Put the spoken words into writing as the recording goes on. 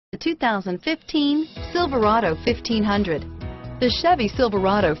The 2015 Silverado 1500. The Chevy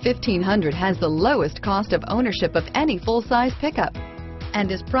Silverado 1500 has the lowest cost of ownership of any full-size pickup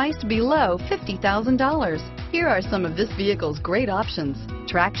and is priced below $50,000. Here are some of this vehicle's great options: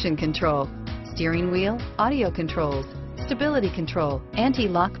 traction control, steering wheel audio controls, stability control,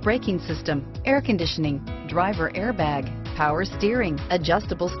 anti-lock braking system, air conditioning, driver airbag, power steering,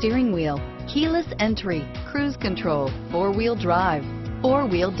 adjustable steering wheel, keyless entry, cruise control, four-wheel drive,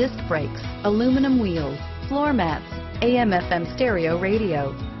 four-wheel disc brakes, aluminum wheels, floor mats, AM/FM stereo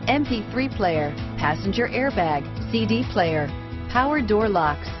radio, MP3 player, passenger airbag, CD player, power door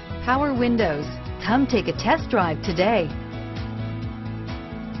locks, power windows. Come take a test drive today.